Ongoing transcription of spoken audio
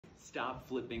stop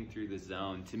flipping through the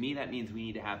zone. To me, that means we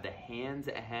need to have the hands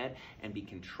ahead and be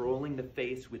controlling the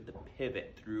face with the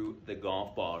pivot through the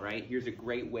golf ball, right? Here's a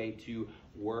great way to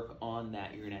work on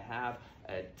that. You're gonna have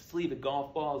a sleeve of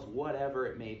golf balls, whatever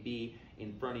it may be,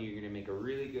 in front of you. You're gonna make a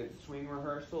really good swing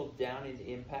rehearsal, down into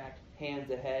impact,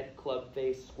 hands ahead, club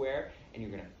face square, and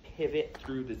you're gonna pivot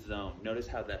through the zone. Notice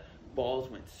how the balls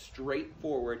went straight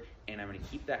forward, and I'm gonna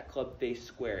keep that club face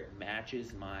square. It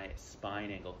matches my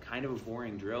spine angle. Kind of a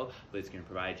boring drill, but it's gonna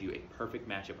provide you a perfect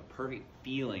matchup, a perfect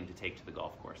feeling to take to the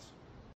golf course.